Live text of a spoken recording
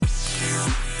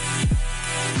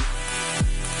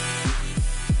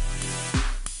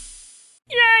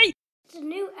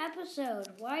episode.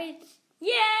 Why?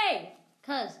 Yay!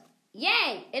 Because,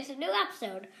 yay! It's a new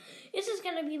episode. This is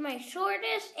going to be my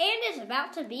shortest, and it's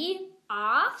about to be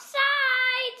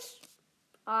offsides.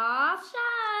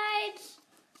 Offsides.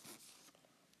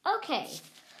 Okay.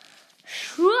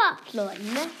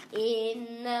 Schwaplon in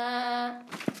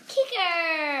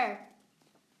kicker.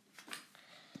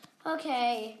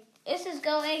 Okay. This is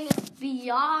going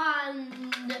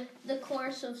beyond the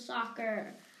course of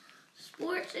soccer.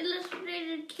 Sports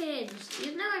Illustrated Kids.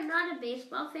 Even though I'm not a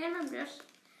baseball fan, I'm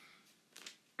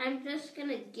just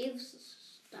gonna give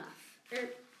stuff.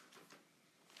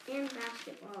 And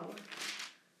basketball.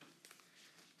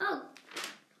 Oh.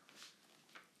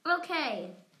 Okay.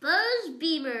 Buzz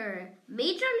Beamer.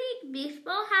 Major League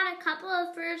Baseball had a couple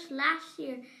of firsts last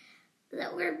year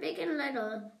that were big and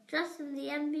little, just in the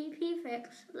MVP fix.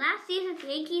 Last season,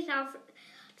 Yankees out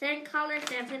 10 caller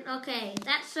 7. Okay,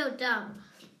 that's so dumb.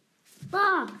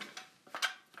 Bob,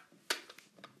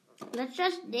 let's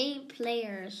just name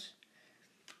players.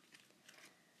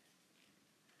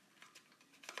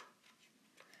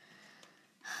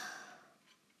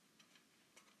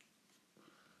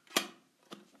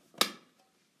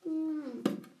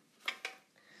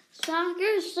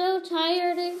 Soccer's so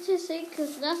tiring to sing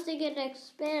because nothing can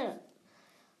expand.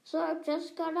 So I'm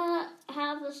just gonna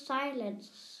have a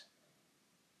silence.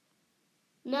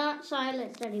 Not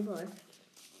silence anymore.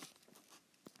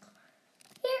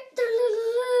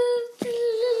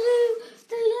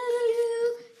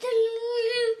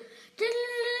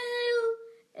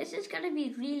 This is gonna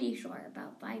be really short,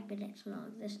 about 5 minutes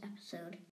long, this episode.